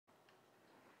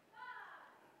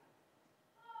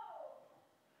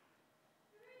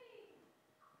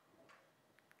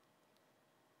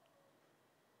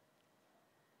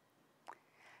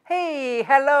Hey,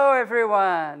 hello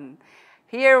everyone.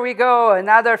 Here we go,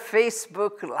 another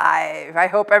Facebook Live. I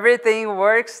hope everything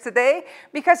works today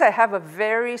because I have a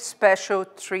very special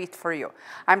treat for you.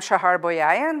 I'm Shahar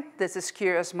Boyayan, this is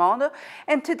Curious Mondo,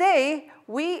 and today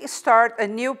we start a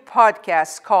new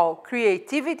podcast called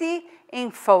Creativity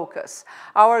in Focus.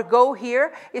 Our goal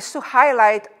here is to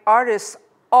highlight artists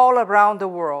all around the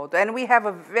world, and we have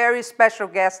a very special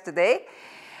guest today.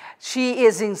 She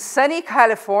is in sunny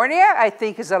California. I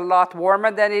think it's a lot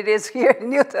warmer than it is here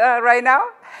in Utah right now.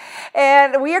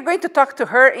 And we are going to talk to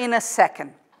her in a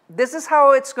second. This is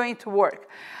how it's going to work.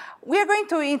 We are going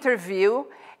to interview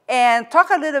and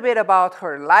talk a little bit about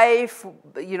her life,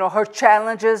 her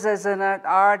challenges as an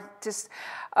artist,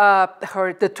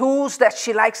 the tools that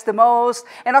she likes the most.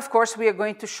 And of course, we are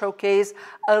going to showcase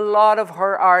a lot of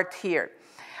her art here.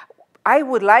 I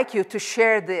would like you to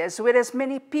share this with as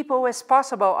many people as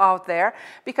possible out there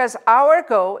because our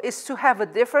goal is to have a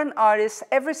different artist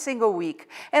every single week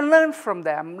and learn from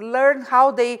them, learn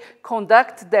how they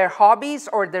conduct their hobbies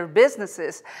or their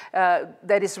businesses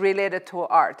that is related to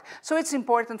art. So it's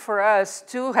important for us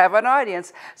to have an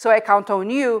audience. So I count on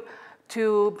you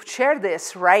to share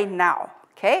this right now,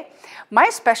 okay? My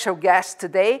special guest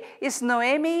today is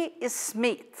Noemi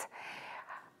Smith.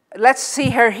 Let's see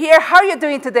her here. How are you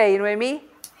doing today, Noemi?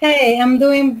 Hey, I'm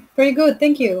doing pretty good,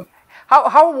 thank you.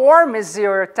 How warm is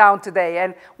your town today?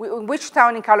 And which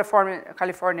town in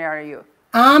California are you?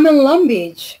 I'm in Long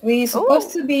Beach. We're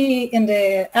supposed Oh, to be in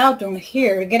the autumn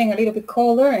here, getting a little bit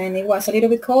colder, and it was a little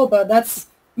bit cold, but that's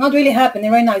not really happening.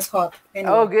 Right now it's hot.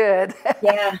 oh, Anyway, good.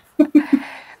 yeah.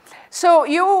 So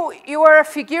you are a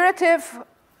figurative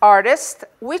artist.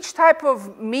 Which type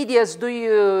of medias do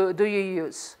you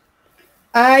use?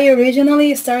 I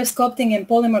originally started sculpting in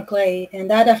polymer clay, and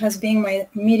that has been my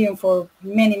medium for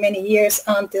many, many years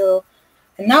until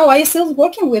and now I still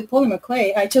working with polymer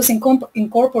clay. I just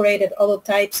incorporated other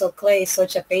types of clay,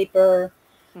 such as paper.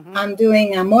 Mm-hmm. I'm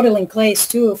doing modeling clays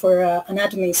too for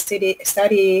anatomy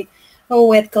study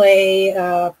wet clay.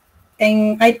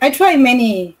 And I try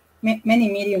many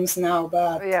mediums now,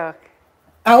 but Yeah.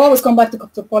 I always come back to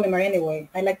polymer anyway.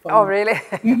 I like Oh, polymer. really?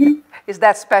 Hmm. Is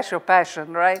that special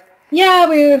passion, right? Yeah,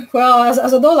 well,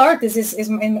 as a doll artist is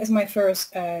my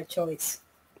first choice.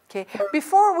 Okay.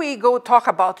 Before we go talk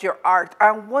about your art,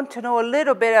 I want to know a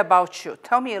little bit about you.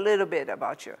 Tell me a little bit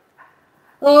about you.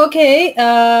 Okay,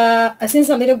 since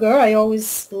a little girl, I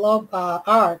always love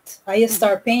art. I Mm-hmm.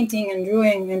 start painting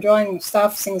and drawing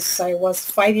stuff since I was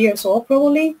 5 years old,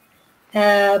 probably.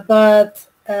 But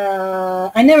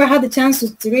I never had the chance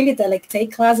to really like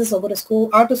take classes or go to school,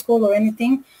 art school or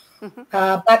anything. Mm-hmm.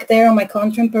 Back there in my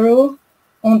country in Peru,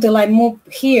 until I moved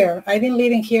here. I've been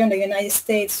living here in the United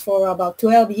States for about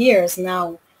 12 years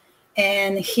now.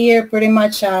 And here pretty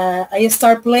much I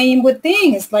start playing with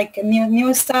things like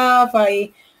new stuff.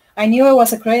 I knew I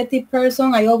was a creative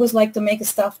person. I always like to make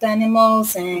stuffed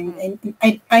animals, and, Mm-hmm.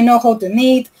 and I know how to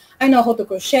knit. I know how to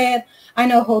crochet. I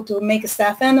know how to make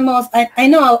stuffed animals. I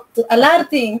know a lot of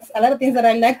things that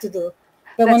I like to do.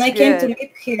 But when That's I came to good.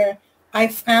 live here, I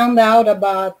found out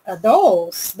about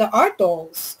dolls, the art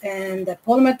dolls, and the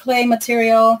polymer clay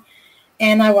material,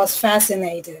 and I was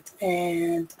fascinated.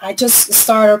 And I just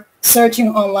started searching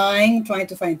online, trying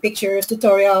to find pictures,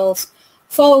 tutorials,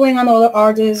 following another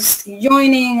artists,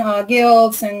 joining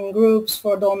guilds and groups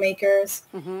for doll makers,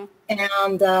 Mm-hmm.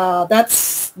 and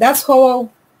that's how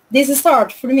this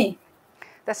started for me.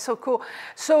 That's so cool.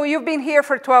 So you've been here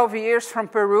for 12 years from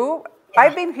Peru.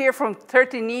 I've Yeah, been here from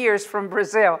 13 years from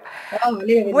Brazil. oh, a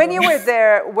little bit When more. you were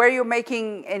there, were you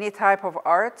making any type of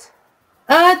art?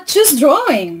 Just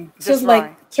drawing, Just just like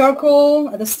drawing. charcoal,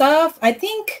 the stuff. I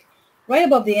think right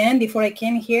above the end, before I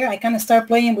came here, I kind of started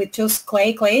playing with just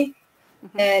clay,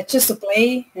 Mm-hmm. just to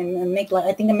play and make like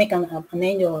I think I make an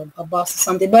angel or a bust or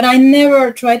something. But I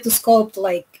never tried to sculpt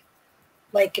like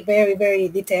very very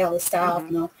detailed stuff.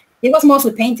 Mm-hmm. No, it was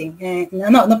mostly painting.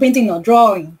 No painting, no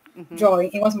drawing. Mm-hmm.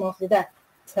 Drawing. It was mostly that.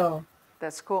 So,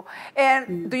 That's cool. And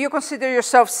mm. do you consider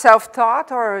yourself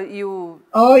self-taught or you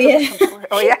Oh took yeah, some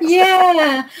Oh, yes.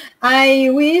 yeah. I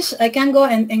wish I can go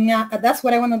and that's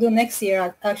what I want to do next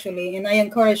year actually. And I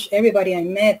encourage everybody I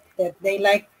met that they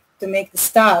like to make the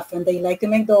stuff and they like to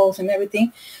make dolls and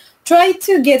everything. Try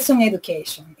to get some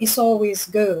education. It's always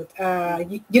good.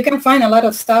 You can find a lot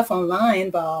of stuff online,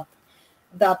 but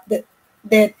that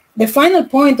the final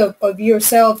point of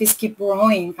yourself is keep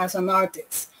growing as an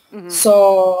artist. Mm-hmm.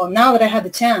 So now that I had the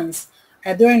chance,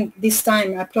 during this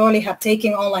time, I probably have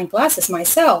taken online classes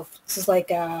myself. This is like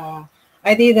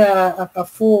I did a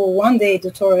full one-day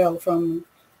tutorial from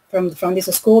this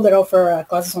school that offer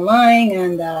classes online.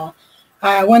 And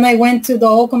when I went to the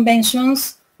old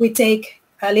conventions, we take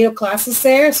a little classes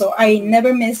there, so I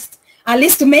never missed at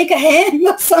least to make a hand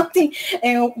or something,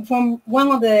 and from one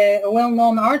of the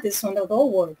well-known artists on the doll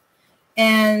world.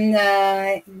 And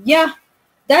yeah,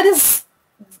 that is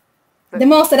the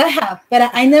most that I have.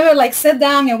 But I never like sat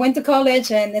down and went to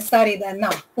college and studied that.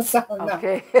 No, so no.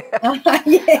 Okay.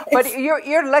 Yes. But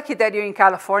you're lucky that you're in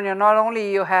California. Not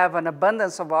only you have an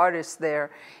abundance of artists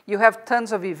there, you have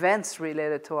tons of events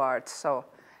related to art. So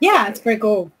yeah, it's pretty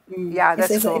cool. Yeah,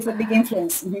 that's cool. It's a big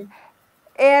influence.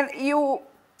 And you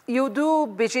do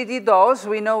BJD dolls.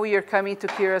 We know you're coming to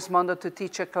Curious Mondo to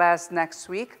teach a class next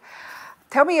week.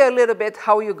 Tell me a little bit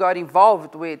how you got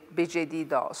involved with BJD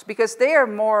dolls, because they are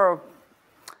more,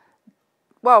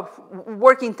 well,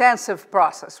 work-intensive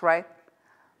process, right?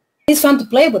 It's fun to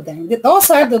play with them. Those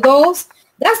are the dolls.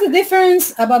 That's the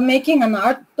difference about making an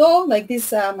art doll. Like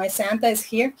this, my Santa is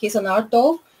here. He's an art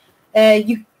doll.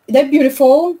 They're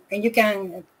beautiful, and you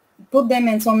can put them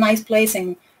in some nice place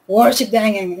and worship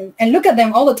them and look at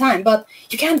them all the time. But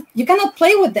you cannot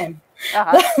play with them.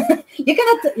 You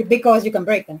cannot, because you can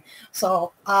break them.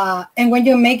 So and when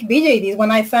you make BJDs,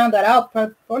 when I found that out,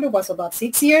 probably was about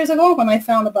 6 years ago when I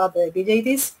found about the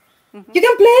BJDs. You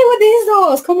can play with these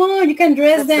dolls. Come on, you can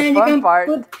dress them. You can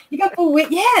put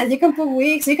wigs. Yes, you can put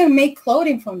wigs. You can make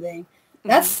clothing from them.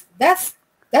 That's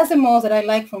the most that I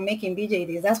like from making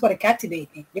BJDs. That's what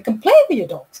captivates me. You can play with your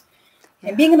dolls.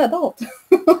 And being an adult.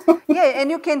 Yeah, and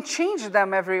you can change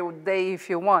them every day if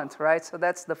you want, right? So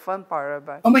that's the fun part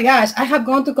about it. Oh my gosh, I have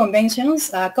gone to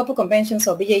conventions, a couple conventions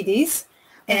of BJDs,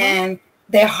 and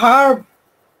they're hard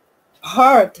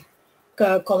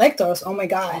collectors. Oh my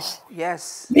gosh.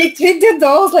 Yes. They treat the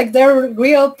dolls like they're a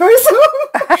real person.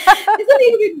 It's a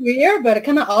little bit weird, but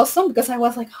kind of awesome, because I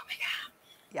was like, oh my God.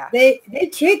 Yeah. They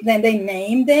treat them, they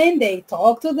name them, they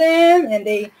talk to them,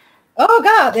 and oh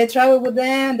God, they travel with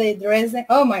them, they dress them.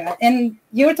 Oh my God. And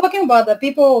you were talking about the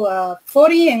people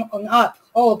 40 and on up,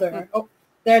 older. Oh,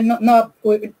 they're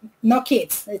not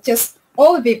kids. It's just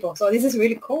older people. So this is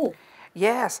really cool.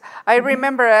 Yes. I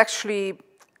remember actually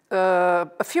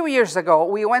a few years ago,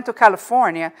 we went to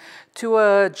California to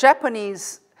a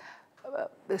Japanese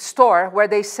store where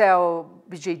they sell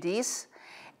BJDs.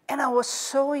 And I was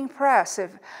so impressed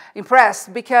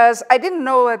because I didn't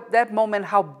know at that moment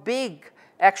how big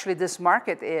actually this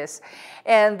market is.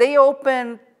 And they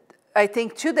open, I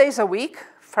think, 2 days a week,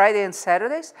 Friday and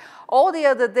Saturdays. All the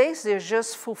other days, they're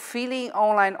just fulfilling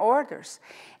online orders.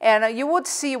 And you would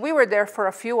see, we were there for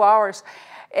a few hours,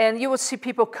 and you would see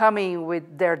people coming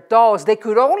with their dolls. They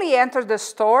could only enter the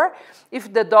store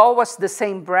if the doll was the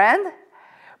same brand,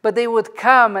 but they would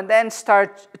come and then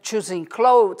start choosing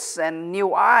clothes and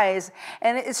new eyes.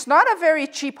 And it's not a very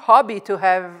cheap hobby to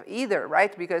have either,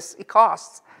 right? Because it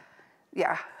costs.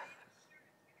 Yeah.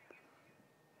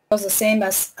 It was the same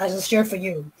as a shirt for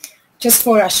you. Just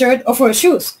for a shirt or for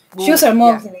shoes. Ooh, shoes are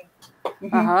mostly.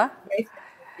 Yeah. Right?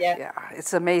 Yeah,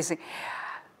 it's amazing.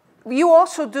 You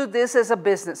also do this as a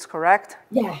business, correct?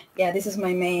 Yeah, this is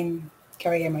my main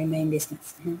career, my main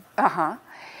business.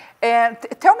 And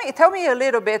tell me a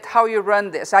little bit how you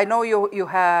run this. I know you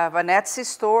have an Etsy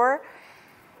store.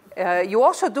 You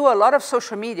also do a lot of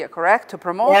social media, correct, to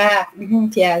promote? Yeah,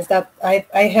 yes, that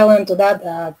I held on to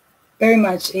that very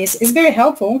much. It's very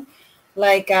helpful.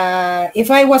 Like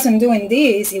if I wasn't doing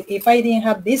this, if I didn't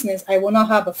have business, I would not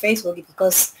have a Facebook,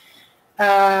 because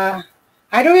I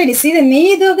don't really see the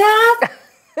need of that.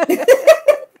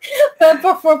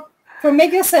 But for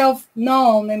make yourself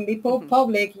known and be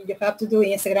public, you have to do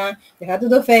Instagram, you have to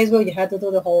do Facebook, you have to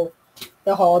do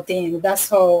the whole thing. That's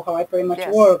how I pretty much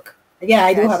work. Yeah,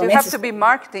 I do have. You have to be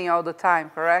marketing all the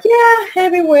time, correct? Yeah,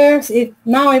 everywhere.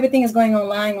 Now everything is going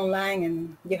online,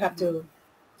 and you have to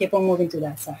keep on moving to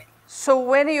that side. So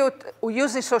when you're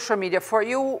using social media, for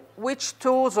you, which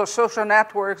tools or social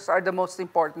networks are the most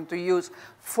important to use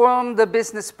from the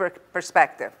business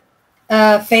perspective?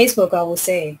 Facebook, I would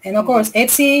say. And of course,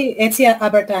 Etsy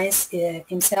advertise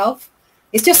himself.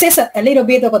 It just takes a little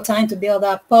bit of a time to build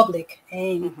up public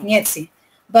in Etsy.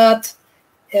 But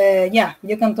yeah,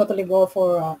 you can totally go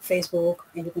for Facebook,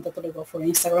 and you can totally go for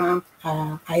Instagram.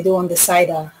 I do on the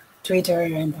side Twitter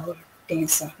and other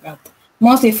things, but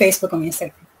mostly Facebook and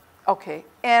Instagram. Okay.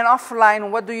 And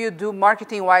offline, what do you do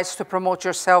marketing-wise to promote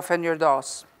yourself and your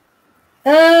dolls?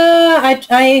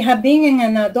 I have been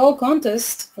in a doll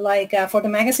contest, like for the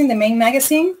magazine, the main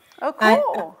magazine. Oh,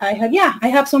 cool. I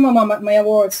have some of my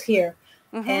awards here.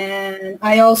 And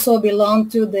I also belong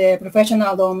to the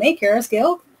Professional Doll Makers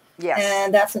Guild. Yes.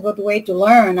 And that's a good way to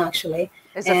learn, actually.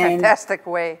 It's a fantastic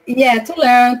way. Yeah, to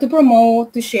learn, to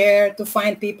promote, to share, to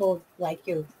find people like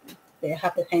you. They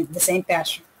have the same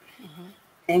passion.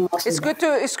 and also It's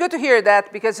good to hear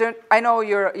that, because I know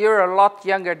you're a lot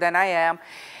younger than I am,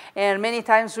 and many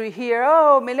times we hear,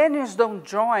 oh, millennials don't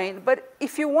join. But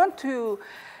if you want to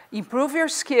improve your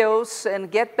skills and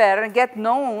get better and get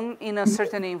known in a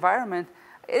certain environment,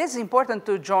 it is important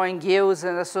to join guilds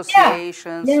and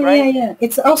associations, right? Yeah.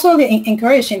 It's also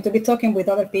encouraging to be talking with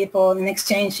other people and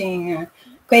exchanging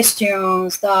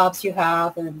questions, thoughts you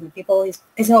have, and the people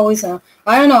is always I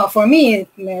don't know. For me,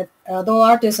 though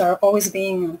artists are always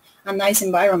being a nice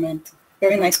environment,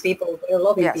 very nice people, very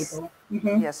loving Yes. people.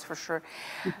 Yes, for sure.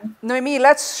 Noemi,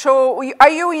 let's show. Are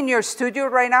you in your studio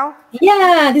right now?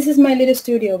 Yeah, this is my little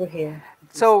studio over here.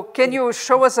 So can you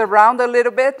show us around a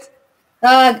little bit?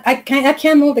 I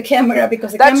can't move the camera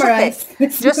because the That's camera okay.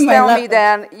 is Just my tell me laptop.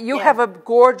 then, you have a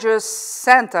gorgeous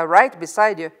Santa, right,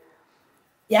 beside you?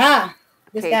 Yeah,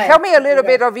 this Okay, guy. tell me a little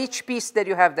bit of each piece that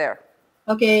you have there.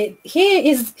 Okay,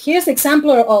 here's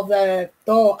example of the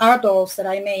art dolls that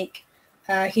I make.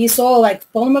 He's all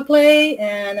like polymer clay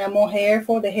and mohair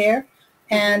for the hair.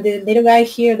 And the little guy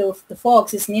here, the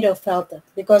fox, is needle felted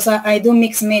because I do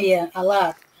mix media a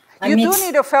lot. You do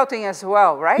needle felting as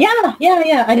well, right?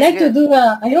 Yeah. I like to do,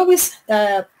 I always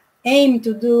aim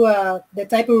to do the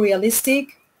type of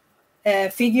realistic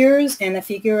figures and a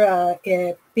figure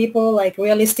people like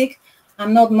realistic.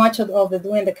 I'm not much of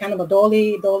doing the kind of a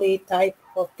dolly type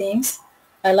of things.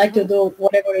 I like to do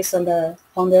whatever is on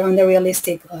the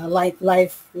realistic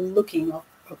life looking of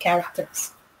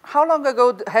characters. How long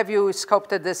ago have you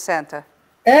sculpted this Santa?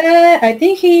 I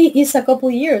think he is a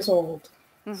couple years old.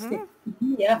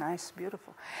 Yeah. Nice,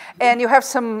 beautiful. And you have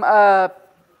some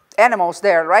animals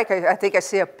there, right? I think I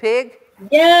see a pig.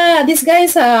 Yeah, these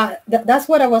guys, that's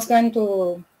what I was going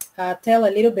to tell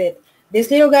a little bit. These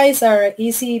little guys are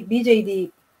easy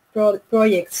BJD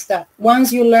projects that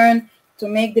once you learn to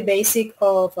make the basic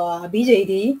of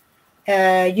BJD,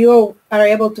 you are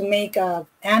able to make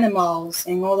animals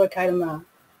and other kind of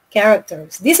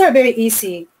characters. These are very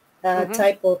easy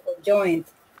type of joint.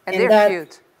 And they're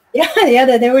cute. Yeah,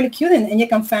 they're really cute, and you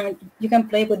can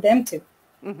play with them too.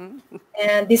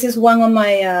 And this is one of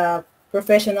my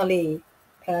professionally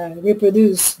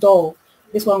reproduced doll.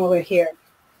 This one over here.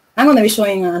 I'm going to be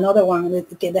showing another one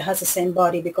that has the same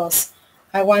body because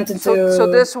I wanted to. So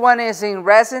this one is in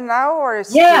resin now, or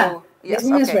is yeah? Yes,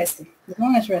 this one okay. is resin. This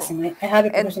one is resin. I have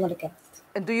it professionally cast.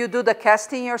 And do you do the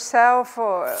casting yourself,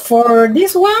 or for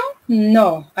this one?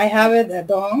 No, I have it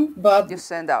done, but you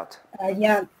send out?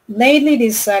 Yeah, lately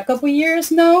this couple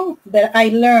years now that I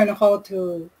learned how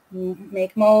to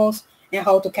make molds and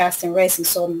how to cast in resin.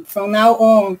 So from now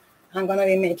on, I'm gonna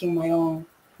be making my own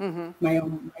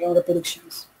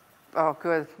reproductions. Oh,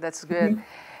 good. That's good.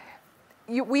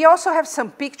 We also have some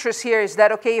pictures here. Is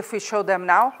that okay if we show them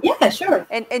now? Yeah, sure.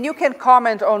 And you can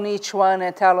comment on each one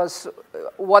and tell us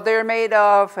what they're made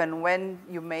of and when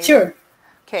you made them.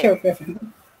 Okay. Sure, perfect.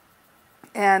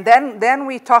 And then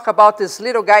we talk about this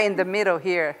little guy in the middle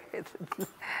here.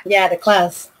 Yeah, the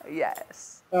class.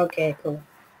 Yes. Okay, cool.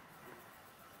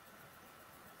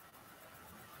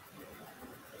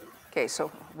 Okay,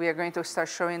 so we are going to start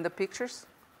showing the pictures.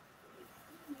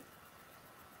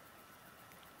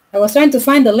 I was trying to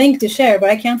find the link to share, but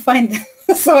I can't find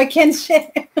it, so I can't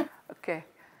share. Okay.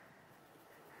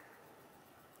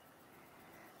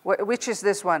 Which is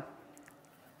this one?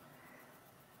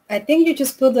 I think you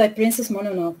just put the Princess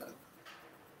Mononoke.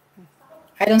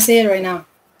 I don't see it right now.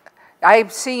 I'm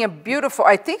seeing a beautiful,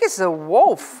 I think it's a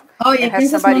wolf. Oh, yeah, it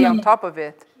has somebody on top of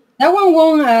it. That one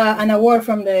won an award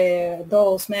from the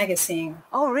Dolls magazine.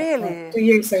 Oh, really? 2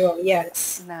 years ago,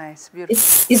 yes. Nice, beautiful.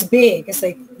 It's big. It's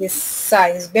like this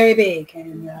size, very big.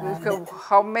 And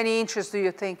how many inches do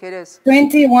you think it is?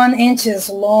 21 inches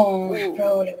long. Ooh.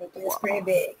 Probably. It's pretty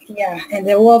big. Yeah, and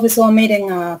the wolf is all made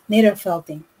in needle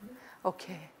felting.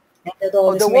 Okay. And the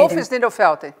doll the wolf is needle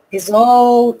felted. It's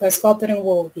all sculpted in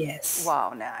wool, yes.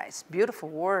 Wow, nice. Beautiful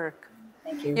work.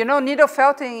 Thank you. You know, needle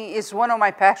felting is one of my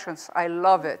passions. I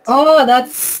love it. Oh,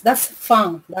 that's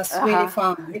fun. That's really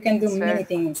fun. You can do many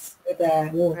things with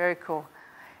wool. Very cool.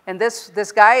 And this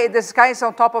guy is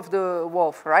on top of the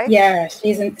wolf, right? Yeah,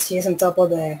 she's on top of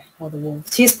the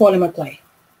wolf. She's polymer clay.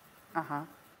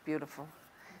 Beautiful.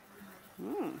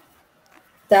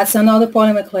 That's another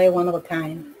polymer clay, one of a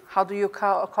kind. How do you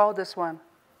call this one?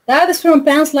 That is from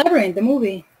Pan's Labyrinth, the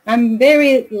movie. I'm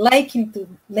very liking to.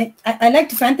 I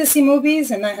like fantasy movies,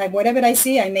 and whatever I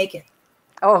see, I make it.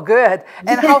 Oh, good.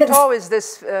 And how tall is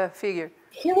this figure?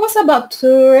 He was about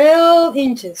 12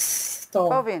 inches tall.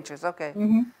 12 inches. Okay.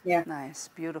 Yeah. Nice.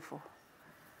 Beautiful.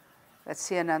 Let's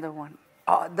see another one.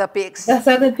 Oh, the pigs. That's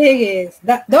how the pig is.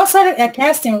 Those are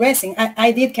cast in resin.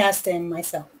 I did cast them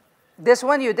myself. This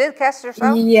one you did cast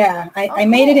yourself? Yeah, Oh, I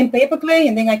made it cool. in paper clay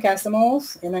and then I cast the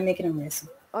molds and I make it in resin.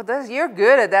 Oh, you're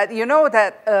good at that. You know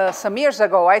that some years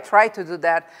ago I tried to do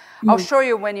that. I'll show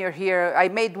you when you're here. I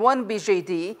made one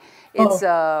BJD. It's Oh,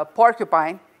 a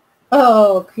porcupine.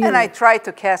 oh, And I cute. tried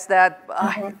to cast that.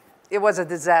 Uh-huh. It was a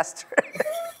disaster.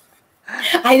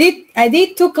 I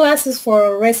did 2 classes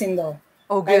for resin though.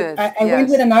 Oh, good. I went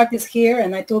with Yes. an artist here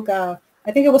and I took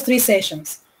I think it was 3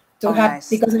 sessions to Oh, have nice,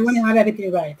 because I want nice. to have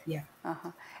everything right. Yeah.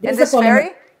 Uh-huh. This And is a this polymer. fairy?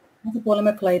 This is a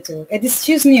polymer clay too.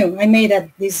 She's new. I made that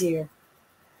this year.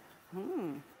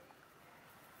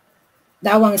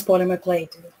 That one is polymer clay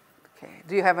too. Okay.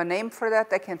 Do you have a name for that?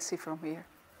 I can't see from here.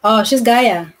 Oh, she's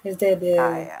Gaia. Is Ah,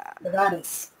 yeah. the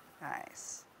goddess.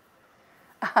 Nice.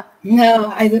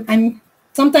 No, I'm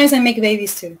sometimes I make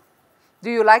babies too. Do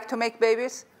you like to make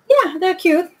babies? Yeah, they're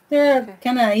cute. They're Okay.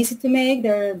 kind of easy to make.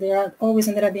 They're always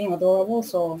ended up being adorable.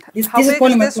 So How this is big is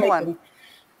polymer this clay one? too.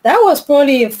 That was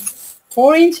probably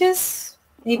 4 inches.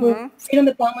 It will fit on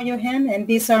the palm of your hand, and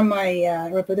these are my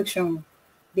reproduction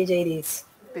BJDs.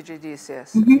 BGDs,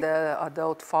 yes. Mm-hmm. The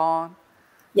adult fawn.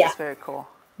 Yeah, That's very cool.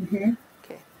 mm-hmm.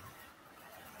 Okay.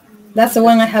 That's the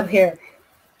one I have here.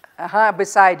 Uh-huh,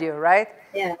 beside you, right?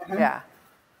 Yeah. Uh-huh. Yeah.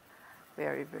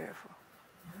 Very beautiful.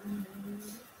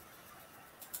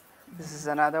 This is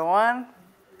another one.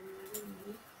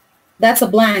 That's a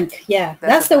blank. Yeah,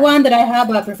 that's a the blank. one that I have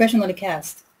professionally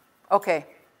cast. Okay.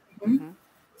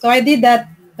 So I did that,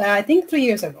 I think 3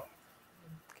 years ago.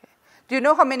 Do you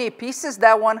know how many pieces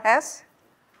that one has?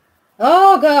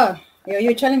 Oh, God.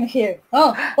 You're telling me here.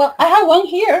 Oh, well, I have one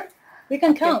here. We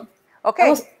can count. Okay.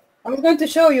 I was going to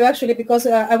show you, actually, because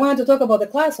I wanted to talk about the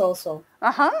class also.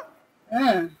 Uh-huh.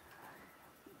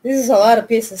 This is a lot of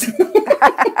pieces.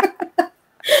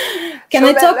 Can So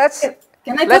I talk? let's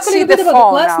Can I let's talk a see little bit the about the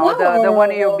fawn class now, now? the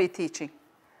one you'll be teaching.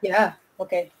 Yeah.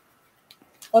 Okay.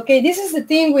 Okay. This is the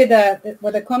thing with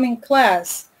the coming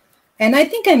class, and I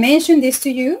think I mentioned this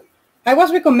to you. I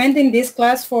was recommending this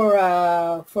class for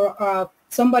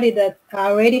somebody that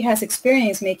already has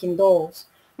experience making dolls,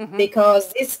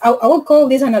 because I would call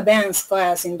this an advanced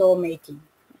class in doll making,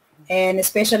 and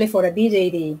especially for a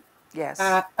BJD. Yes.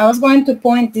 I was going to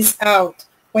point this out.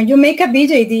 When you make a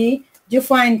BJD, you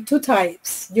find 2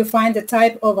 types. You find the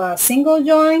type of a single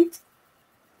joint,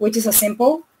 which is a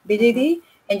simple BJD,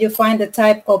 and you find the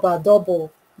type of a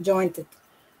double jointed.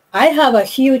 I have a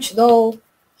huge doll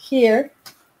here,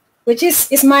 which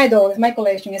is my doll. It's my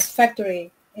collection. It's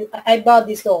factory. I bought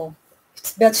this doll,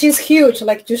 but she's huge,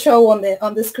 like to show on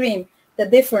the screen the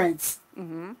difference.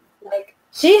 Like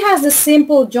she has the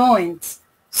simple joints,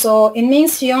 so it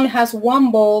means she only has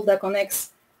one ball that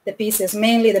connects the pieces,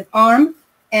 mainly the arm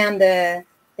and the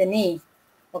knee.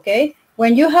 Okay,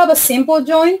 when you have a simple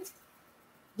joint,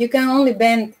 you can only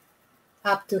bend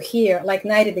up to here, like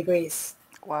 90 degrees.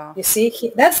 Wow. You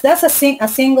see, that's a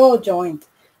single joint.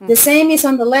 The same is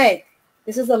on the leg.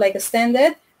 This is the leg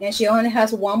extended, and she only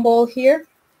has one ball here,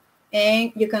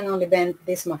 and you can only bend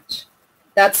this much.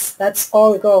 That's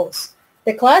all it goes.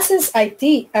 The classes I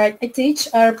teach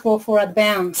are for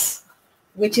advanced,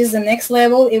 which is the next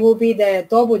level. It will be the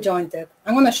double jointed.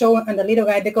 I'm gonna show on the little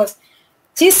guy because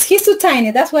he's too tiny.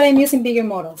 That's why I'm using bigger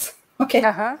models. Okay.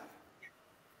 Uh-huh.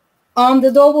 On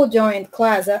the double joint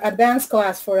class, the advanced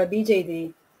class for a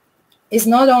BJD, is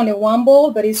not only one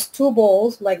ball, but it's 2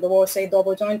 balls, like the word say,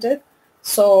 double jointed.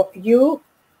 So your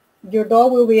doll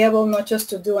will be able not just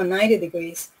to do a 90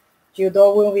 degrees, your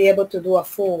doll will be able to do a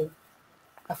full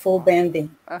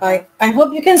bending. I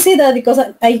hope you can see that because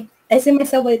I see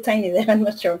myself very tiny there. I'm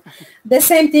not sure. The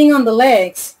same thing on the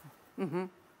legs.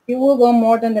 You will go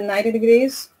more than the 90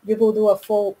 degrees. You will do a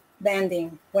full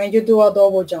bending when you do a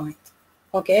double joint.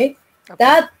 Okay?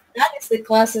 That is the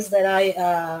classes that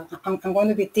I'm going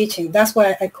to be teaching. That's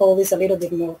why I call this a little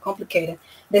bit more complicated.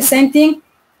 The same thing,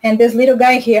 and this little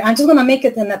guy here, I'm just going to make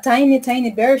it in a tiny,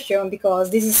 tiny version because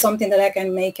this is something that I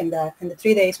can make in the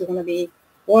 3 days we're going to be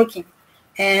working.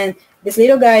 And this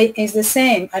little guy is the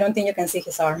same. I don't think you can see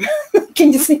his arm.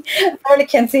 Can you see? I really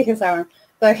can't see his arm.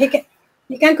 But he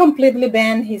can completely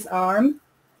bend his arm.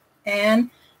 And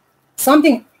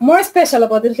something more special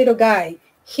about this little guy,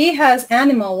 he has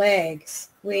animal legs,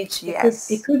 which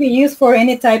it could be used for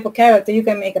any type of character. You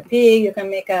can make a pig, you can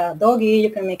make a doggy, you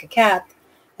can make a cat.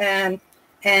 And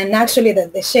actually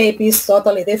the shape is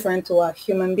totally different to a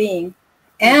human being.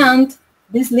 And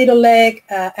this little leg,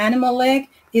 animal leg,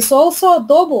 is also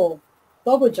double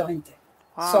jointed.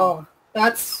 Wow. So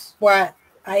that's why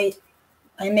I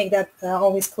make that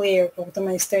always clear to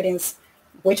my students,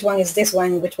 which one is this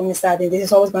one, which one is that. And this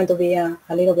is always going to be a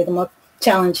little bit more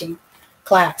challenging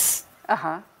class.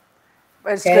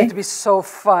 But it's going to be so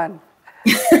fun.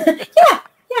 Yeah,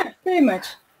 very much.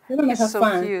 You're gonna He's have so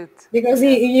fun cute. because Yeah.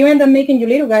 you end up making your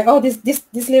little guy. Oh, this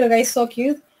little guy is so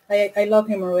cute. I love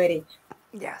him already.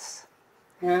 Yes.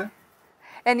 Yeah.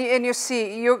 And you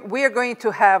see, we are going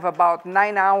to have about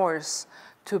 9 hours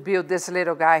to build this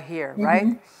little guy here, right?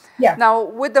 Mm-hmm. Yeah. Now,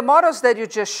 with the models that you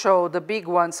just showed, the big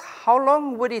ones, how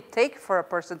long would it take for a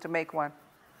person to make one?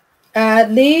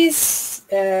 At least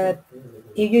if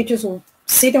you just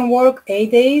sit and work 8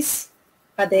 days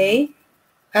a day,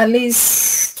 at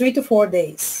least 3 to 4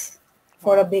 days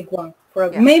for a Wow. big one.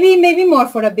 Yeah. Maybe more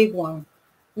for a big one.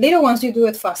 Little ones you do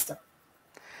it faster.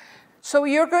 So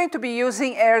you're going to be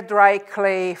using air dry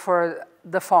clay for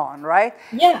the fawn, right?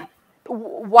 Yeah.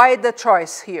 Why the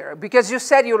choice here? Because you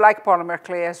said you like polymer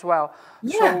clay as well.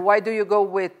 So Yeah. why do you go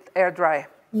with air dry?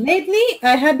 Lately,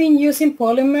 I have been using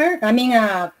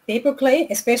paper clay,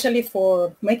 especially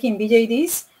for making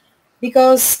BJDs,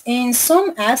 because in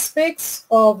some aspects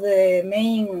of the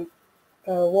main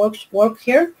work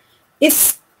here,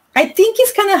 I think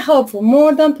it's kind of helpful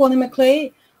more than polymer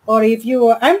clay. Or if you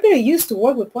are, I'm very used to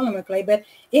work with polymer clay, but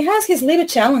it has its little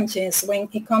challenges when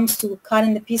it comes to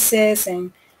cutting the pieces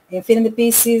and fitting the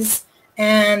pieces,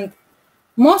 and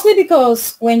mostly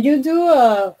because when you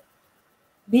do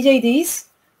BJDs,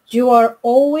 you are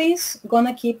always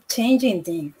gonna keep changing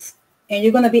things, and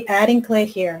you're gonna be adding clay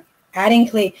here, adding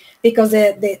clay, because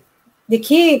the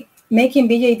key making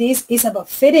BJDs is about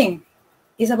fitting,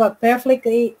 is about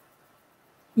perfectly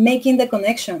making the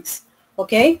connections,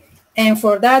 okay? And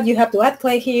for that, you have to add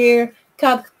clay here,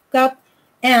 cut,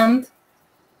 and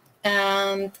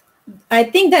and I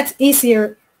think that's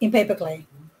easier in paper clay.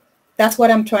 That's what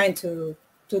I'm trying to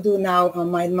do now on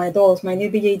my dolls, my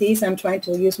new BJDs. I'm trying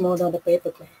to use more of the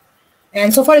paper clay.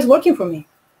 And so far it's working for me.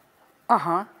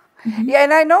 Uh-huh. Yeah,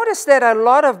 and I noticed that a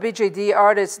lot of BJD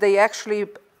artists, they actually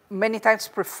many times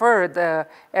prefer the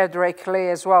air dry clay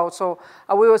as well. So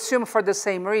I will assume for the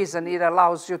same reason, it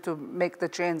allows you to make the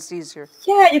chains easier.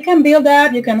 Yeah, you can build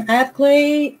that. You can add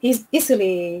clay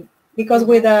easily because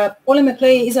with polymer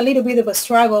clay, it's a little bit of a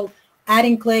struggle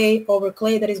adding clay over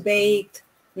clay that is baked.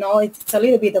 No, it's a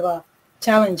little bit of a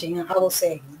challenging, I will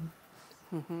say.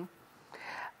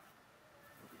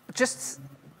 Just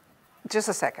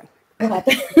a second. What?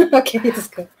 Okay, it is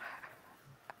good.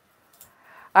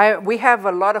 We have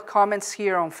a lot of comments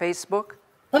here on Facebook,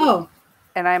 Oh,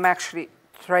 and I'm actually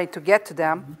trying to get to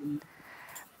them.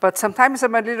 But sometimes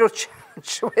I'm a little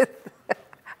challenged with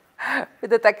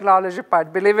the technology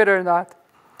part, believe it or not.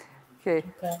 Okay.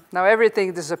 Now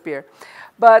everything disappeared.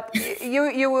 But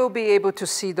you will be able to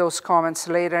see those comments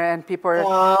later, and people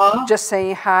are just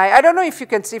saying hi. I don't know if you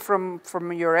can see from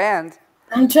your end.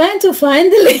 I'm trying to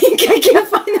find the link. I can't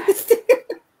find it.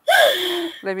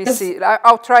 Let me see.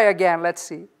 I'll try again. Let's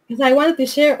see. Because I wanted to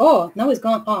share. Oh, now it's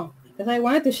gone. Oh, because I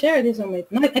wanted to share this on my.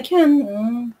 No, I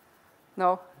can.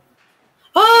 No.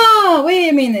 Oh, wait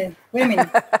a minute.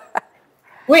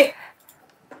 Wait.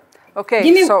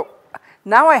 Okay. So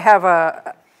now I have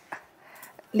a.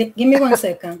 Give me 1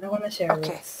 second. I want to share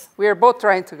this. We are both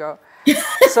trying to go.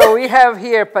 So we have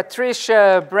here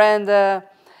Patricia, Brenda,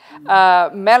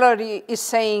 Melody is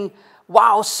saying,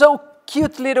 "Wow, so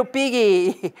cute little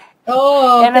piggy."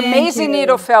 Oh, and amazing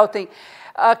needle felting.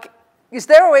 Is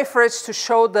there a way for us to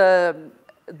show the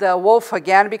wolf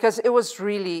again, because it was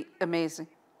really amazing?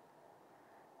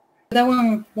 That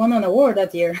one won an award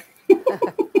that year.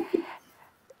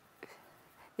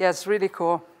 Yeah, it's really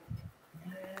cool.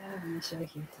 Let me show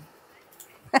you.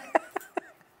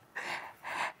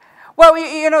 Well,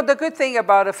 you know, the good thing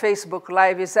about a Facebook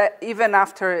Live is that even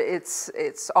after it's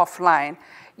offline,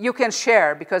 you can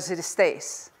share because it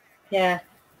stays. Yeah.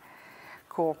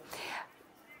 Cool.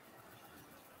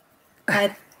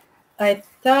 I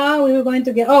thought we were going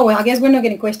to get. Oh well, I guess we're not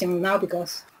getting questions now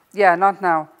because. Yeah, not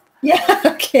now. Yeah.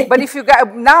 Okay. But if you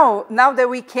got now that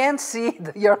we can see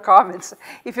your comments,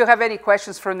 if you have any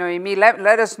questions for Noemi,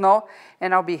 let us know,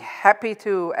 and I'll be happy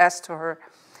to ask to her.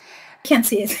 I can't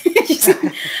see it.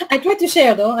 I tried to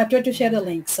share though. I tried to share the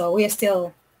link, so we are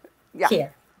still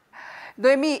here.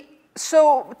 Noemi,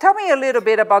 so tell me a little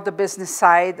bit about the business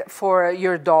side for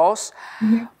your dolls.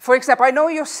 For example, I know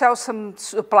you sell some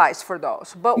supplies for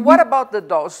dolls, but what about the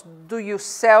dolls? Do you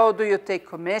sell? Do you take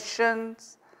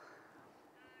commissions?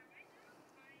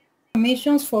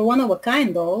 Commissions for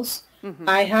one-of-a-kind dolls.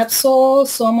 I have sold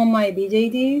some of my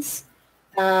BJDs.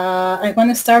 I'm going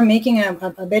to start making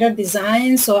a better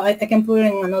design so I can put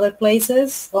it in other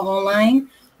places or online,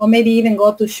 or maybe even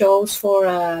go to shows for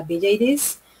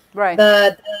BJDs. Right.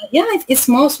 But yeah, it's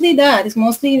mostly that. It's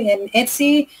mostly in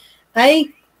Etsy.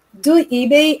 I do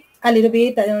eBay a little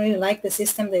bit. I don't really like the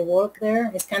system they work there.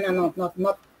 It's kind of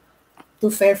not too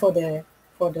fair for the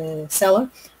for the seller.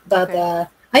 But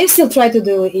I still try to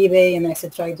do eBay, and I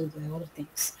still try to do other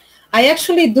things. I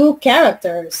actually do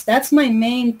characters. That's my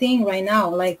main thing right now,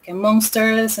 like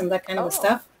monsters and that kind of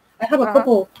stuff. I have a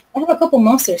couple. I have a couple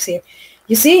monsters here.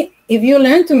 You see, if you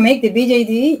learn to make the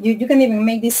BJD, you can even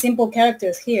make these simple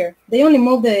characters here. They only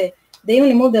move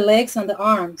the legs and the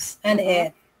arms and the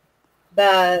head.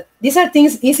 But these are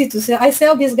things easy to sell. I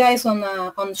sell these guys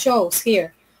on shows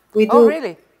here. We do. Oh,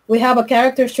 really? We have a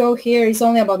character show here. It's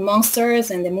only about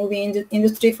monsters and the movie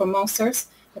industry for monsters,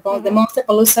 about the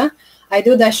Monsterpalooza. I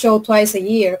do that show twice a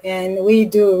year, and we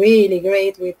do really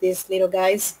great with these little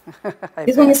guys.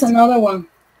 This one is another one.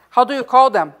 How do you call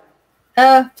them?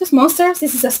 Just monsters.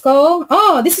 This is a skull.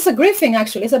 Oh, this is a griffin,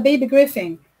 actually. It's a baby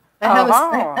griffin.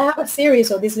 I have a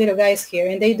series of these little guys here,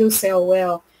 and they do sell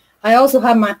well. I also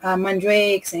have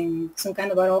mandrakes and some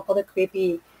kind of other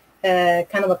creepy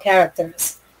kind of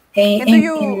characters.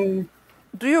 And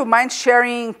do you mind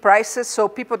sharing prices so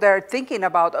people that are thinking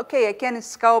about, okay, I can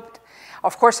sculpt.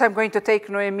 Of course, I'm going to take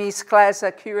Noemi's class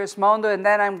at Curious Mondo, and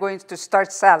then I'm going to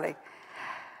start selling.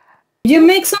 You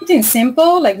make something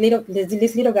simple, like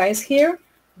these little guys here.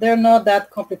 They're not that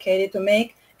complicated to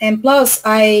make. And plus,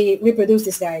 I reproduce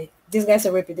this guy. These guys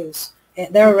are reproduced.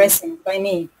 They're resin by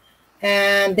me.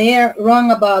 And they are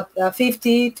run about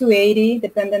 50 to 80,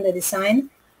 depending on the design.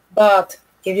 But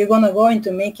if you're going to go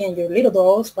into making your little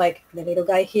dolls, like the little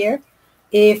guy here,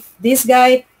 if this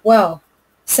guy, well,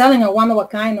 selling a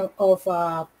one-of-a-kind of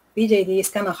BJD is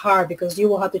kind of hard because you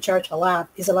will have to charge a lot.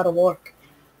 It's a lot of work.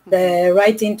 The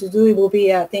right thing to do will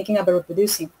be thinking about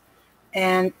reproducing.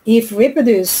 And if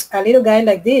reproduce a little guy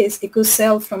like this, it could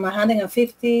sell from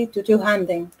 150 to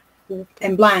 200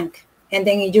 and blank. And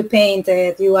then if you paint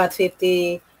it, you add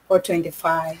 50 or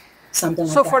 25, something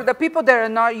like that. So for the people that are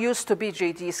not used to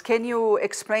BJDs, can you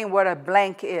explain what a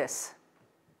blank is?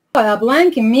 A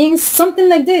blank means something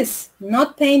like this,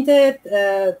 not painted,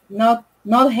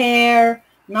 not hair,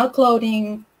 not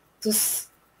clothing, just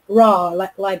raw,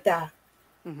 like that.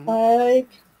 Like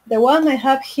the one I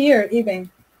have here even,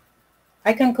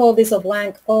 I can call this a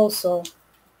blank also,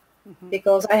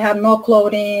 because I have no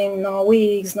clothing, no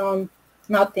wigs,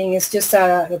 nothing. It's just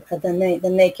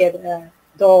the naked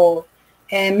doll,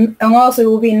 and also it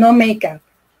will be no makeup.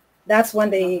 That's when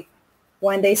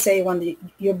they say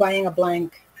you're buying a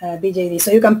blank BJD.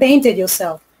 So you can paint it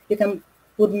yourself. You can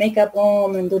put makeup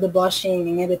on and do the blushing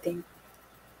and everything.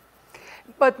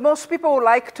 But most people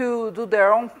like to do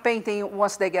their own painting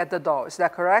once they get the doll. Is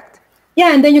that correct?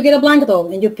 Yeah, and then you get a blank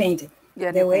doll and you paint it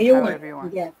the way you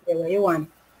want. Yeah, the way you want.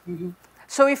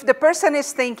 So if the person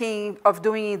is thinking of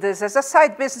doing this as a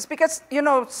side business, because,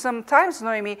 sometimes,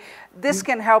 Noemi, this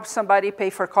can help somebody pay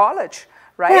for college,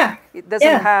 right? Yeah. It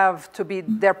doesn't have to be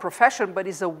their profession, but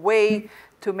it's a way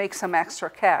to make some extra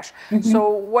cash. So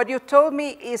what you told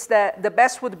me is that the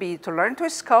best would be to learn to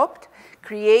sculpt,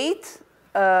 create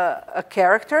a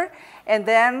character, and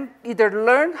then either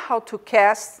learn how to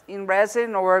cast in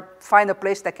resin or find a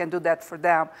place that can do that for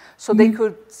them, so they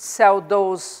could sell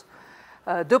those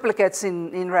duplicates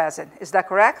in resin. Is that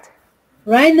correct?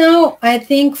 Right now, I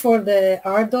think for the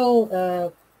art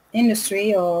doll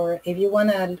industry, or if you want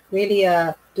to really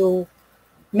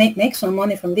make some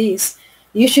money from this,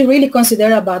 you should really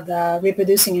consider about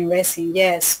reproducing in resin.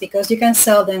 Yes, because you can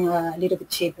sell them a little bit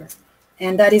cheaper,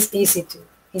 and that is easy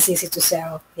to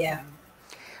sell. Yeah.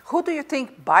 Who do you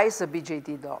think buys a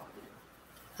BJD doll?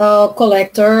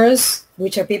 Collectors,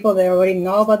 which are people that already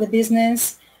know about the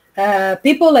business.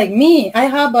 People like me, I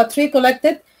have 3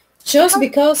 collected just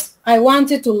because I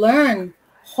wanted to learn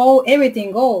how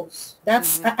everything goes.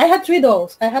 I had 3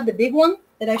 dolls. I have the big one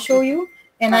that I show you,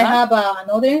 and I have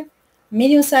another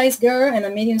medium-sized girl and a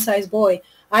medium-sized boy.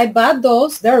 I bought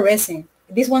those. They're resin.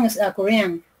 This one is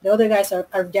Korean. The other guys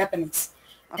are Japanese.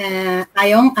 And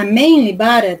I mainly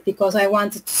bought it because I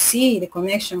wanted to see the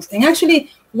connections. And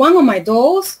actually, one of my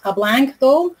dolls, a blank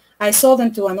doll, I sold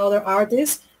them to another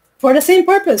artist for the same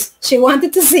purpose. She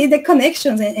wanted to see the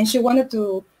connections, and she wanted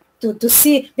to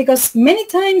see, because many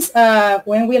times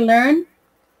when we learn,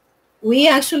 we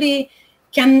actually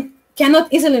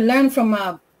cannot easily learn from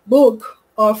a book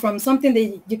or from something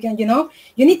that you can,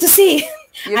 you need to see.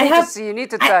 You need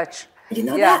to touch.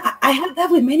 That I have that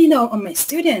with many of my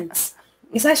students.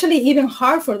 It's actually even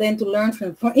hard for them to learn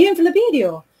even from the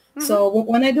video. So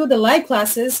when I do the live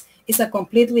classes, it's a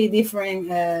completely different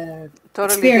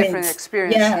different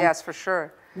experience. Yeah. Yes, for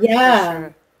sure. Yeah. For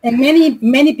sure. And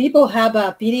many people have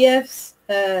PDFs,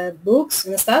 books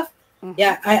and stuff.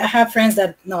 Yeah, I have friends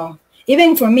that no.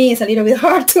 Even for me, it's a little bit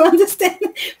hard to understand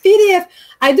PDF.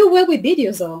 I do well with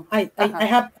videos, though. I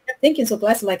have thinking so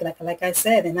classes like I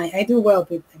said, and I do well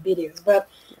with videos. But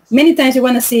many times you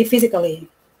want to see physically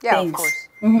Yeah, things. of course.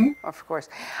 Of course.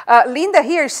 Linda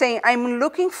here is saying, I'm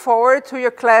looking forward to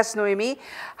your class, Noemi.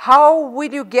 How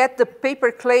will you get the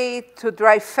paper clay to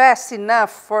dry fast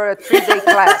enough for a 3-day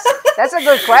class? That's a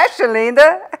good question,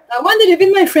 Linda. I wonder if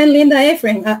it's my friend Linda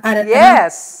Efren.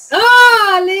 Yes.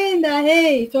 Oh, Linda,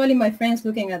 hey. Probably my friend's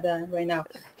looking at that right now.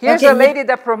 Here's a lady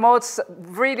that promotes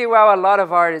really well a lot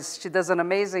of artists. She does an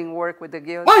amazing work with the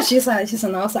guild. Oh, she's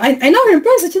an awesome. I know her in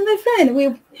person. She's my friend.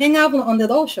 We hang out on the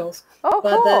doll shows. Oh,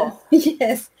 cool.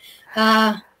 Yes.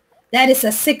 That is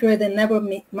a secret that never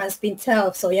must be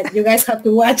told. So yeah, you guys have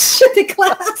to watch the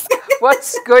class.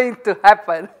 What's going to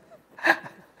happen?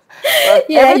 Well,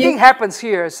 yeah, everything happens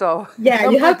here, so yeah,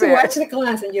 you have to watch the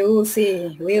class, and you will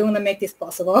see. We want to make this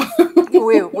possible.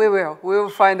 We will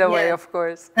find a way, of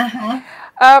course.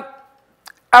 I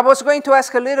was going to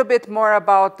ask a little bit more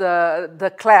about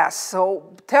the class.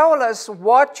 So tell us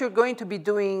what you're going to be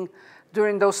doing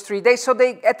during those 3 days, so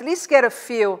they at least get a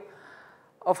feel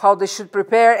of how they should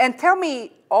prepare. And tell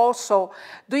me also,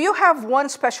 do you have one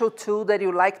special tool that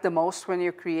you like the most when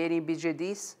you're creating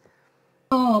BJDs?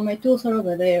 Oh, my tools are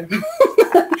over there.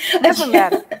 Doesn't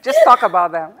matter. Just talk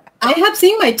about them. I have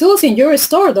seen my tools in your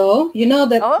store, though. You know,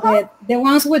 the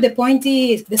ones with the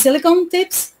pointy, the silicone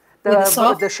tips?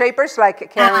 The shapers,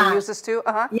 like Karen uses too?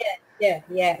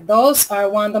 Yeah. Those are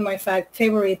one of my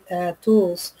favorite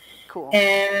tools. Cool.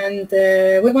 And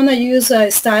we're going to use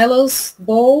stylus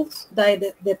bowls,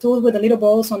 the tools with the little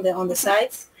bowls on the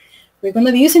sides. We're going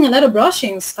to be using a lot of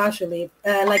brushings, actually,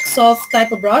 like soft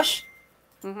type of brush.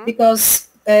 Because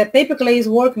paper clays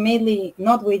work mainly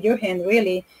not with your hand,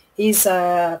 really, is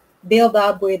built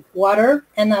up with water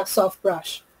and a soft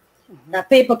brush.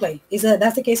 Paper clay,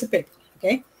 that's the case of paper clay,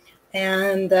 okay?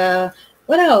 And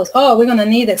what else? Oh, we're going to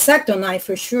need X-Acto knife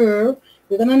for sure.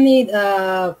 We're going to need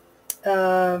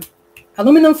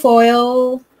aluminum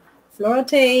foil, floral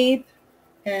tape,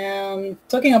 and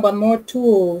talking about more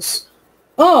tools.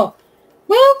 Oh,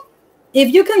 well,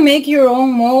 if you can make your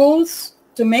own molds,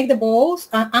 to make the bowls,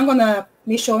 I'm gonna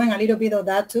be showing a little bit of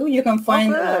that too. You can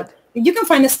find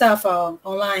the stuff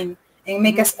online and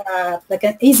make us like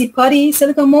an easy putty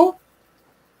silicone mold.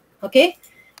 Okay.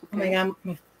 Oh my god.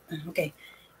 Okay.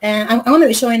 And I'm gonna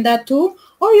be showing that too.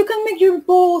 Or you can make your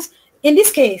bowls. In this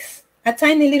case, a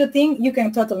tiny little thing, you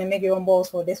can totally make your own bowls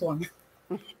for this one.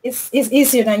 It's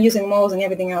easier than using molds and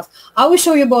everything else. I will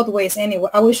show you both ways anyway.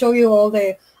 I will show you all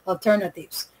the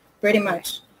alternatives, pretty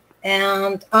much.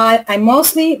 And I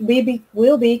mostly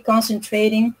will be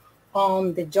concentrating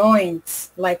on the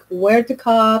joints, like where to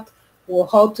cut or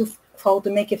how to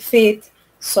make it fit.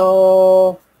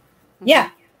 So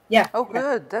yeah. Oh,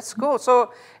 good. That's cool.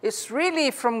 So it's really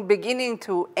from beginning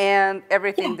to end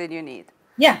everything that you need.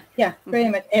 Yeah, pretty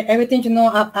much everything you know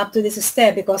up to this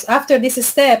step. Because after this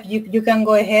step, you can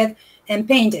go ahead and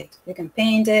paint it. You can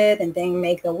paint it and then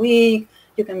make the wig.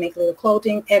 You can make little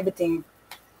clothing, everything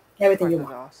you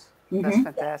want. That's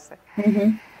fantastic.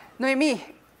 Noemi,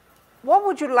 what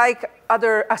would you like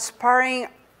other aspiring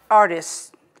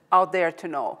artists out there to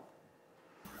know?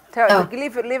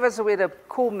 Leave us with a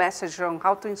cool message on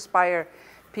how to inspire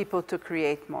people to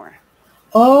create more.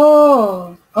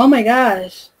 Oh my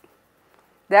gosh.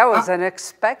 That was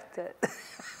unexpected.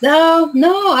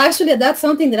 No, actually that's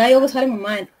something that I always had in my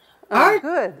mind.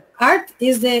 Art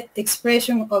is the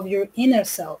expression of your inner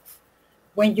self.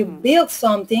 When you build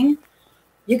something,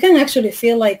 you can actually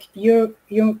feel like you're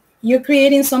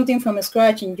creating something from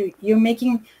scratch, and you're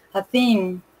making a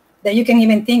thing that you can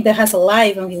even think that has a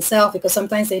life on itself, because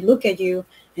sometimes they look at you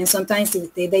and sometimes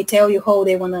they tell you how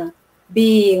they want to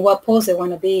be, what pose they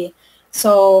want to be.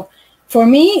 So for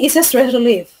me, it's a stress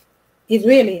relief. It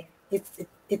really,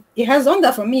 it has done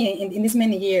that for me in these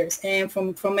many years. And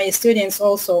from my students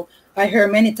also, I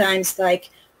heard many times, like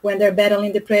when they're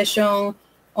battling depression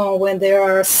or when they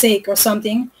are sick or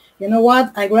something, you know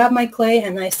what? I grab my clay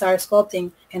and I start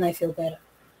sculpting and I feel better.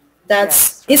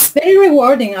 It's very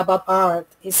rewarding about art.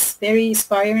 It's very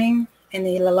inspiring, and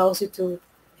it allows you to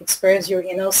express your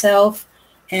inner self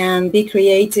and be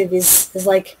creative. Is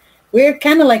like, we're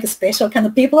kind of like a special kind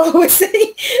of people, I would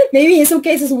say. Maybe in some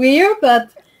cases weird, but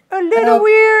a little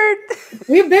weird.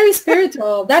 We're very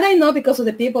spiritual. That I know because of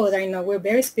the people that I know. We're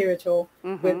very spiritual.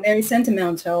 We're very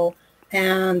sentimental,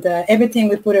 and everything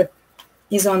we put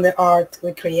is on the art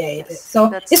we create. Yes,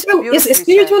 so it's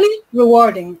spiritually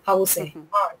rewarding, I would say,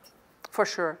 art. For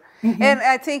sure. And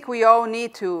I think we all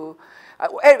need to,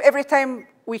 every time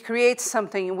we create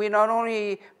something, we not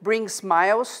only bring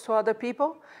smiles to other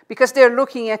people, because they're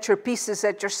looking at your pieces,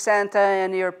 at your Santa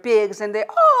and your pigs, and they,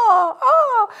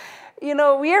 you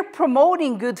know, we are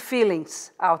promoting good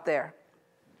feelings out there.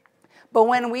 But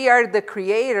when we are the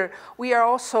creator, we are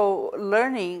also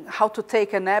learning how to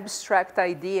take an abstract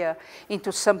idea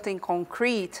into something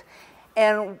concrete.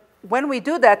 And when we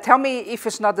do that, tell me if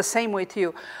it's not the same with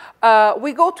you.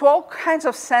 We go to all kinds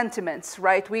of sentiments,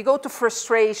 right? We go to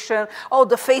frustration. Oh,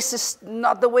 the face is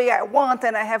not the way I want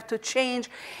and I have to change.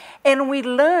 And we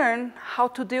learn how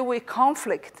to deal with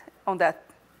conflict on that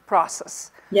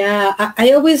process. Yeah,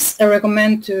 I always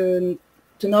recommend to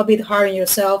not be hard on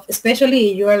yourself,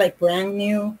 especially if you are like brand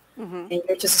new and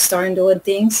you're just starting doing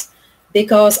things,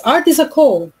 because art is a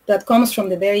code that comes from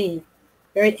the very,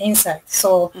 very inside.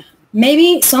 So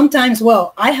maybe sometimes,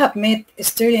 well, I have met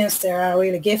students that are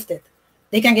really gifted.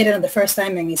 They can get it on the first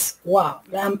time and it's, wow,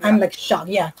 I'm like shocked,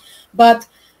 yeah. But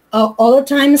other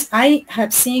times I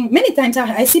have seen, many times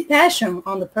I see passion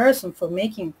on the person for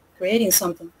creating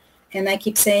something. And I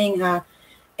keep saying,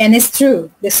 and it's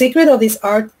true. The secret of this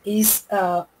art is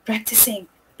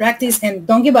practice, and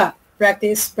don't give up.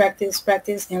 Practice.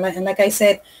 And like I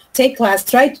said, try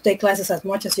to take classes as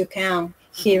much as you can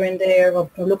here and there, or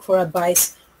look for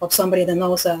advice of somebody that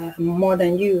knows more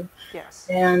than you. Yes.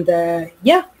 And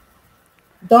yeah,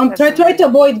 try to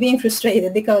avoid being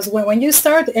frustrated, because when you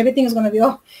start, everything is going to be,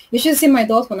 oh, you should see my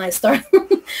dolls when I start.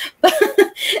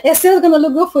 It's still going to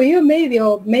look good for you, maybe,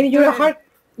 or maybe you're a hard.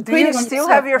 Do you still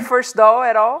have your first doll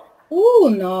at all?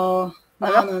 Oh, no.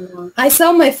 No. I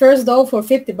sell my first doll for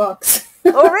 $50.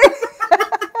 Oh, really?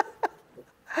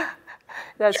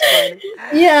 That's funny.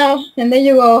 Yeah, and then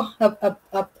you go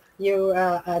up. You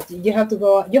have to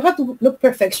go. You have to look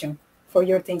perfection for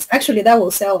your things. Actually, that will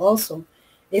sell also.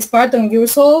 It's part on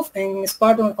yourself, and it's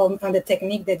part on the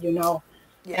technique that you know.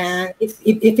 Yes. And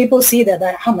if people see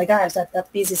that, oh my gosh,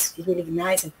 that piece is really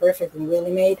nice and perfect and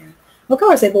really made, and of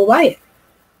course they will buy it.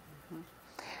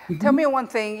 Tell me one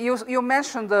thing. You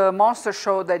mentioned the monster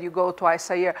show that you go twice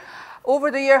a year. Over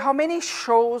the year, how many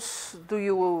shows do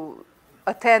you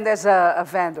attend as a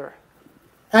vendor?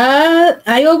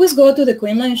 I always go to the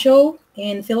Queenland show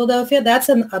in Philadelphia. That's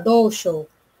an adult show.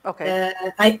 Okay.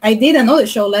 I did another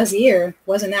show last year.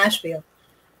 Was in Nashville.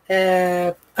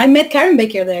 I met Karen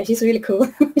Baker there. She's really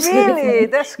cool. Really?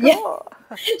 That's cool.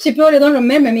 Yeah. She probably don't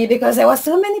remember me because there was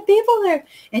so many people there.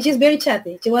 And she's very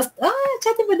chatty. She was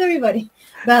chatting with everybody.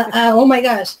 But oh my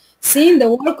gosh, seeing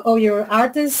the work of your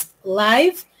artist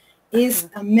live is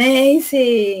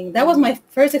amazing. That was my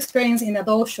first experience in a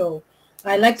doll show.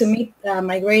 I like to meet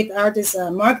my great artist,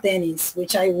 Mark Dennis,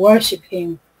 which I worship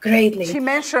him greatly. She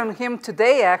mentioned him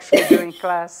today, actually, during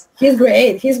class. He's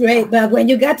great. But when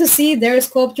you got to see their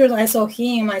sculptures, I saw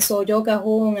him, I saw Joka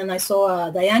Hoon, and I saw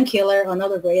Diane Killer,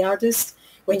 another great artist.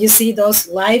 When you see those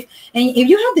live, and if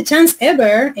you have the chance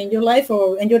ever in your life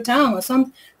or in your town or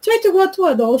some, try to go to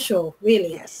a doll show,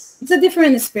 really. Yes. It's a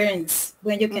different experience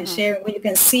when you can share, when you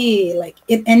can see like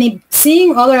it, and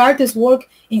seeing other artists work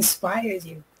inspires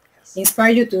you. Yes.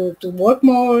 Inspires you to work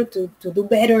more, to do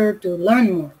better, to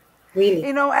learn more, really.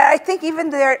 You know, I think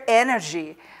even their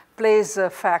energy plays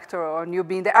a factor on you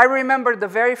being there. I remember the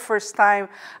very first time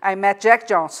I met Jack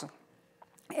Johnson.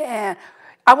 And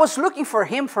I was looking for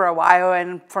him for a while,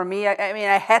 and for me, I mean,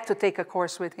 I had to take a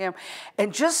course with him.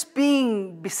 And just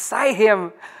being beside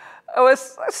him, it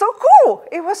was so cool.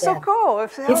 It was so cool.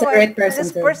 He's a great person.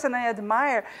 This person I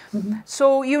admire.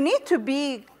 So you need to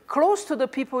be close to the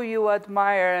people you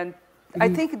admire, and I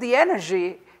think the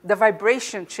energy, the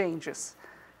vibration changes.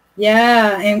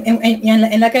 Yeah,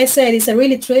 and like I said, it's a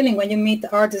really thrilling when you meet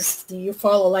the artists you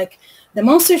follow. Like the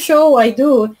monster show I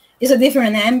do is a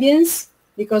different ambience,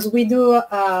 because we do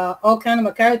all kind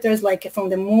of characters, like from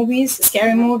the movies,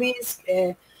 scary movies,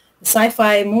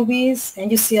 sci-fi movies, and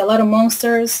you see a lot of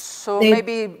monsters. So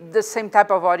maybe the same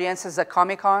type of audience as a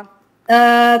Comic-Con?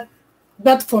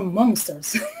 But for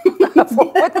monsters.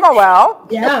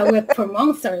 For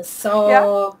monsters.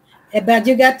 So, but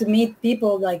you got to meet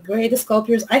people like great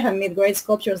sculptors. I have met great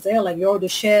sculptors there, like Yor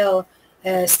Duchel,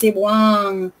 Steve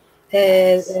Wang,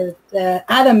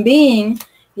 Adam Bean.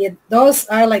 Yeah, those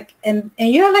are like, and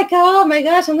you're like, oh my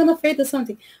gosh, I'm gonna afraid of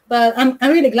something. But I'm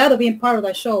really glad of being part of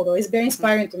that show, though. It's very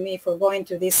inspiring to me for going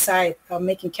to this side of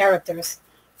making characters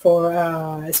for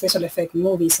special effect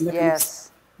movies. And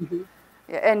yes.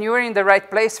 Yeah, and you're in the right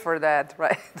place for that,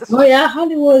 right? Oh yeah,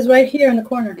 Hollywood is right here in the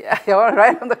corner. Yeah, you're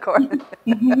right on the corner.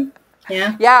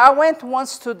 Yeah. Yeah, I went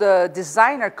once to the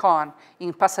Designer Con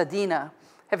in Pasadena.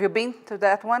 Have you been to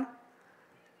that one?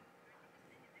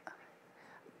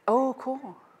 Oh,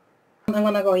 cool. I'm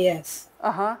gonna go, yes.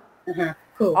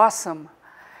 Cool. Awesome.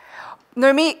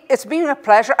 Noemi, it's been a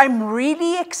pleasure. I'm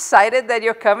really excited that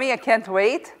you're coming. I can't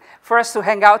wait for us to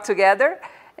hang out together.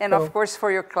 And of course,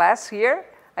 for your class here.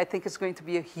 I think it's going to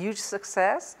be a huge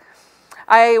success.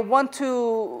 I want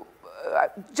to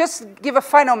just give a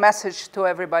final message to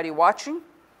everybody watching.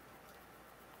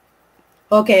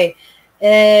 Okay.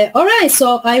 All right.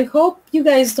 So I hope you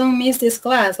guys don't miss this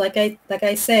class. Like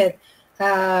I said,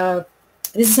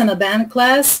 this is an advanced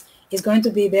class. It's going to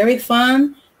be very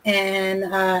fun,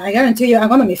 and I guarantee you, I'm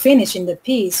going to be finishing the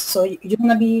piece. So you're going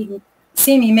to be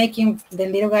see me making the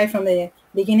little guy from the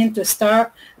beginning to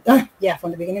start. Yeah,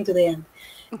 from the beginning to the end.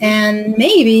 And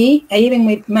maybe I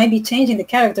even might be changing the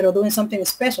character or doing something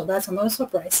special. That's another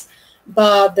surprise.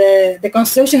 But the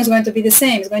construction is going to be the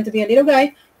same. It's going to be a little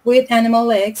guy with animal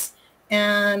legs.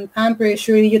 And I'm pretty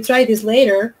sure you try this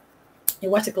later. You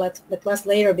watch the class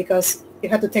later because you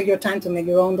have to take your time to make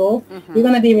your own doll. You're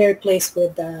going to be very pleased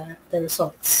with the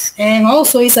results. And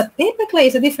also, it's a paper clay.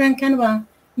 It's a different kind of a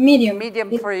medium.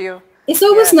 Medium for you. It's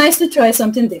always nice to try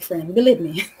something different, believe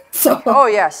me. So, oh,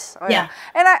 yes. Oh, yeah.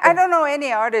 And I don't know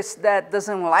any artist that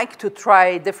doesn't like to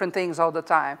try different things all the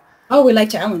time. Oh, we like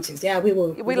challenges. Yeah, we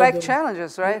will. We like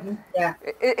challenges, right? Yeah.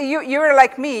 You're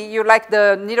like me. You like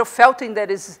the needle felting that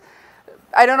is,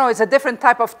 I don't know, it's a different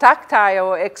type of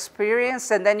tactile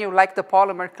experience, and then you like the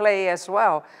polymer clay as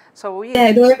well. So yeah,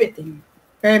 I do everything,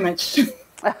 very much.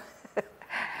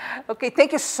 Okay,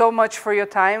 thank you so much for your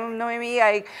time, Noemi.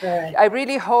 I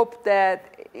really hope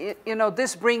that, you know,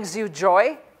 this brings you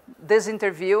joy, this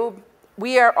interview.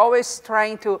 We are always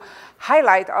trying to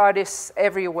highlight artists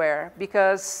everywhere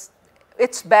because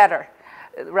it's better,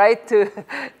 right,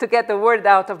 to get the word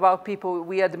out about people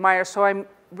we admire. So I'm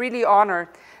really honored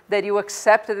that you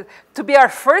accepted to be our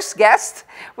first guest,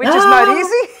 which is not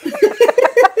easy,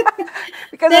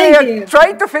 because we are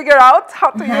trying to figure out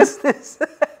how to use this.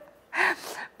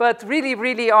 But really,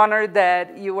 really honored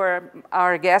that you were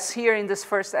our guest here in this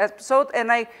first episode.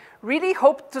 And I really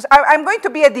hope to, I'm going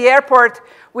to be at the airport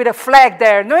with a flag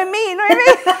there. Noemi,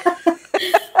 Noemi.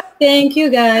 Thank you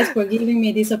guys for giving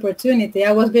me this opportunity.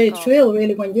 I was very thrilled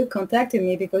really when you contacted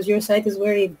me because your site is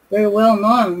very, very well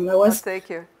known.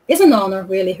 Thank you. It's an honor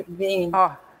really being.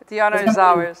 Oh, the honor is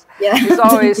ours. Yeah. It's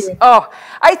always,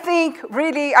 I think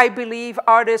really, I believe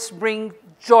artists bring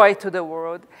joy to the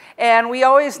world. And we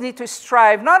always need to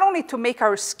strive not only to make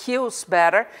our skills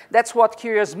better, that's what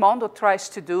Curious Mondo tries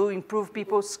to do, improve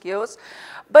people's skills,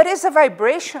 but it's a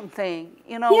vibration thing.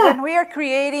 You know, when we are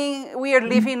creating, we are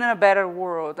living in a better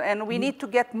world, and we need to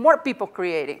get more people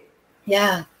creating.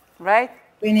 Yeah. Right?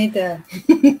 We need that.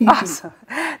 Awesome.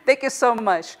 Thank you so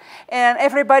much. And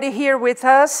everybody here with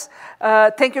us,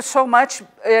 thank you so much.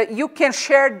 You can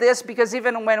share this because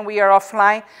even when we are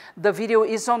offline, the video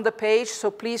is on the page,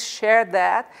 so please share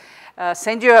that.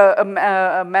 Send you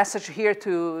a message here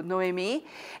to Noemi.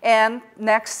 And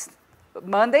next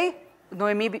Monday,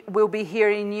 Noemi will be here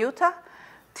in Utah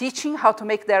teaching how to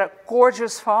make that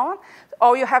gorgeous phone.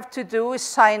 All you have to do is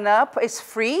sign up. It's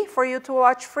free for you to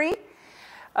watch free.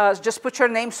 Just put your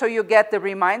name so you get the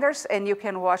reminders, and you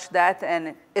can watch that,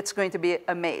 and it's going to be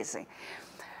amazing.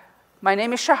 My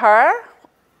name is Shahar.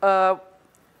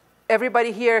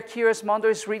 Everybody here at Curious Mondo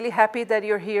is really happy that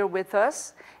you're here with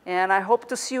us, and I hope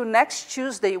to see you next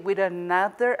Tuesday with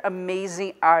another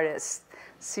amazing artist.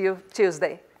 See you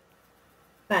Tuesday.